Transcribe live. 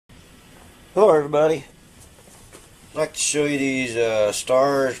Hello everybody. I'd like to show you these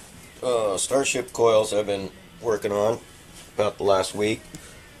Starship coils I've been working on about the last week.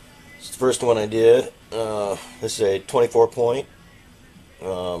 It's the first one I did. This is a 24 point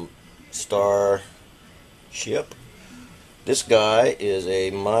Starship. This guy is a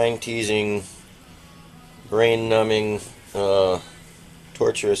mind-teasing, brain-numbing,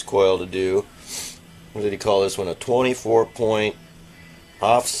 torturous coil to do. What did he call this one? A 24 point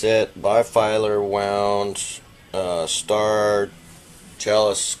offset bifilar wound star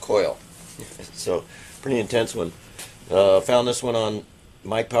chalice coil. So pretty intense one. Found this one on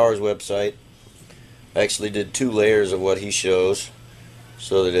Mike Power's website. I actually did 2 layers of what he shows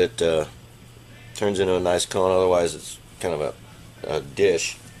so that it turns into a nice cone. Otherwise it's kind of a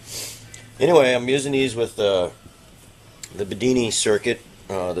dish. Anyway, I'm using these with the Bedini circuit,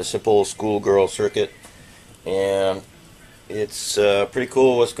 the simple schoolgirl circuit, and it's pretty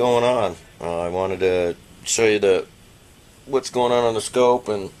cool what's going on. I wanted to show you what's going on the scope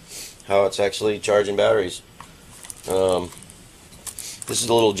and how it's actually charging batteries. This is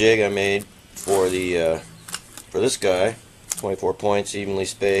a little jig I made for this guy. 24 points, evenly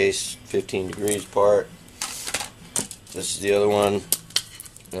spaced, 15 degrees apart. This is the other one.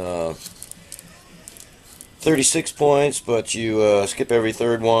 36 points, but you skip every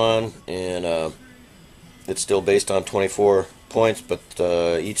third one, and it's still based on 24 points, but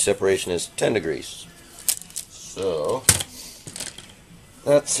each separation is 10 degrees. So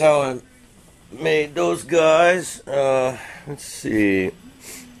that's how I made those guys. Let's see.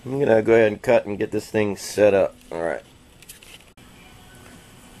 I'm gonna go ahead and cut and get this thing set up. Alright.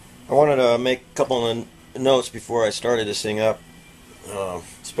 I wanted to make a couple of notes before I started this thing up,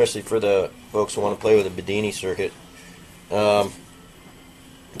 especially for the folks who want to play with a Bedini circuit. A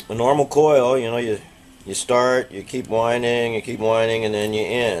normal coil, you know, you start, you keep winding, and then you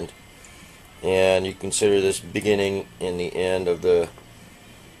end. And you consider this beginning and the end of the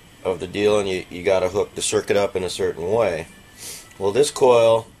deal, and you got to hook the circuit up in a certain way. Well, this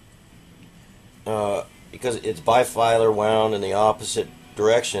coil, because it's bifilar wound in the opposite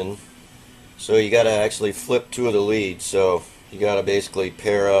direction, so you got to actually flip 2 of the leads. So you got to basically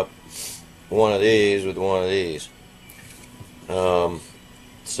pair up one of these with one of these.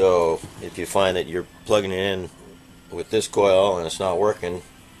 So if you find that you're plugging it in with this coil and it's not working,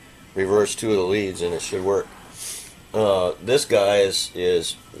 reverse 2 of the leads and it should work. This guy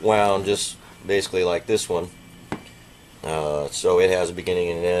is wound just basically like this one, so it has a beginning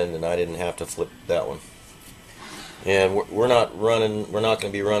and an end, and I didn't have to flip that one. And we're not going to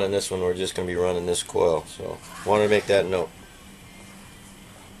be running this one. We're just going to be running this coil. So wanted to make that note.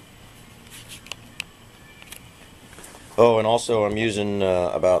 Oh, and also I'm using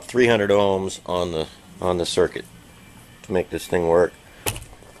about 300 ohms on the circuit to make this thing work.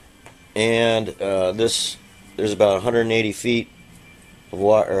 And there's about 180 feet of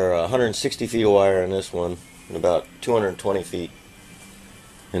wire, or 160 feet of wire in this one, and about 220 feet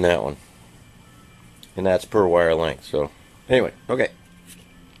in that one. And that's per wire length. So anyway, okay.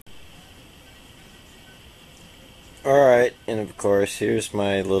 Alright, and of course here's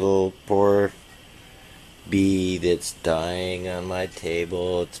my little poor bee that's dying on my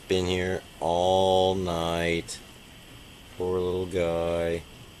table. It's been here all night. Poor little guy.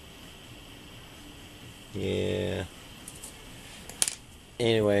 Yeah.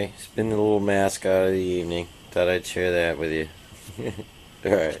 Anyway, it's been the little mascot of the evening. Thought I'd share that with you.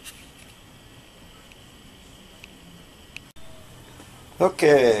 Alright.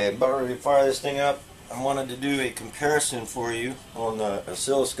 Okay, about ready to fire this thing up. I wanted to do a comparison for you on the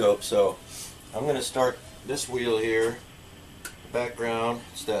oscilloscope, so I'm going to start this wheel here. Background,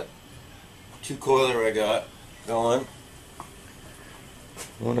 it's that 2-coiler I got going.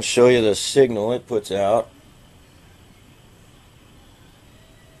 I want to show you the signal it puts out.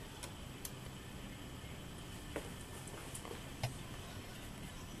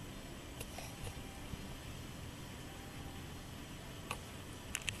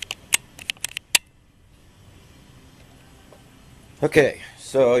 Okay,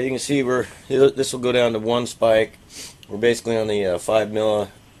 so you can see this will go down to 1 spike. We're basically on the 5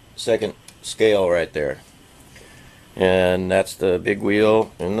 millisecond scale right there. And that's the big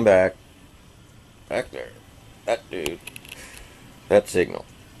wheel in the back there, that dude, that signal.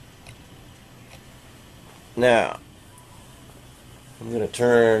 Now I'm going to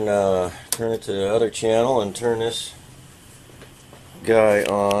turn it to the other channel and turn this guy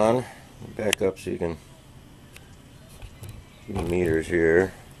on. Back up so you can see the meters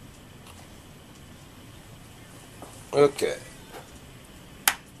here. Okay.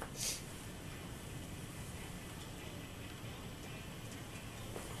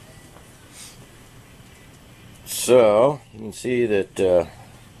 So you can see that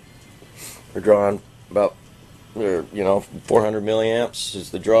we're drawing about 400 milliamps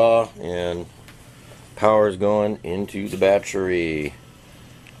is the draw, and power is going into the battery.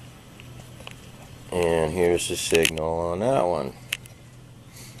 And here's the signal on that one.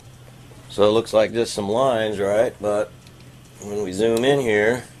 So it looks like just some lines, right? But when we zoom in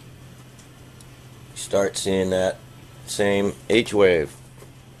here, you start seeing that same H wave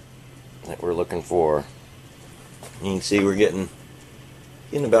that we're looking for. You can see we're getting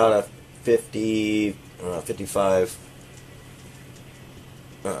about a 50, 55,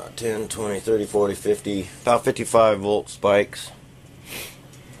 10, 20, 30, 40, 50, about 55 volt spikes.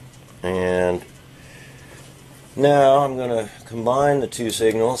 And now I'm going to combine the two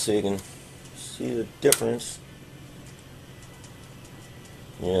signals so you can see the difference.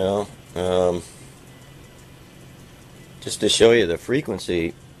 Just to show you the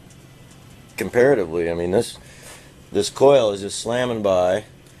frequency comparatively. I mean, this coil is just slamming by,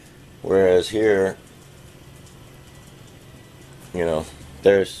 whereas here,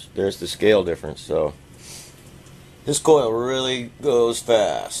 there's the scale difference. So this coil really goes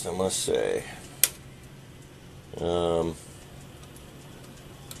fast, I must say. Let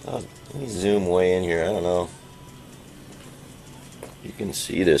me zoom way in here. I don't know if you can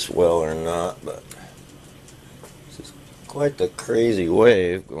see this well or not, but this is quite the crazy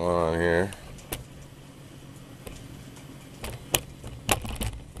wave going on here.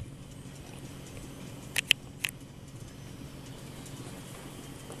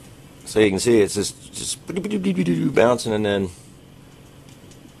 So you can see it's just bouncing and then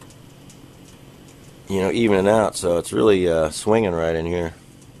evening out, so it's really swinging right in here.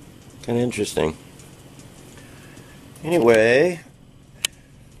 Kind of interesting. Anyway,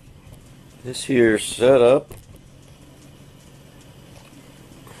 this here setup,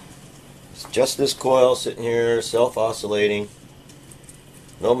 it's just this coil sitting here, self-oscillating,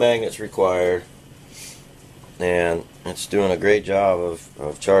 no magnets required, and it's doing a great job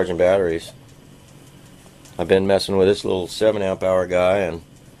of charging batteries. I've been messing with this little 7 amp hour guy and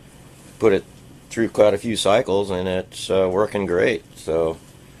put it through quite a few cycles, and it's working great. So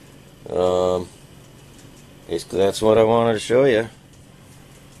basically that's what I wanted to show you.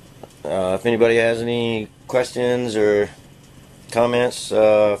 If anybody has any questions or comments,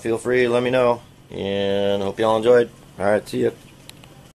 feel free to let me know, and hope y'all enjoyed. Alright, see ya.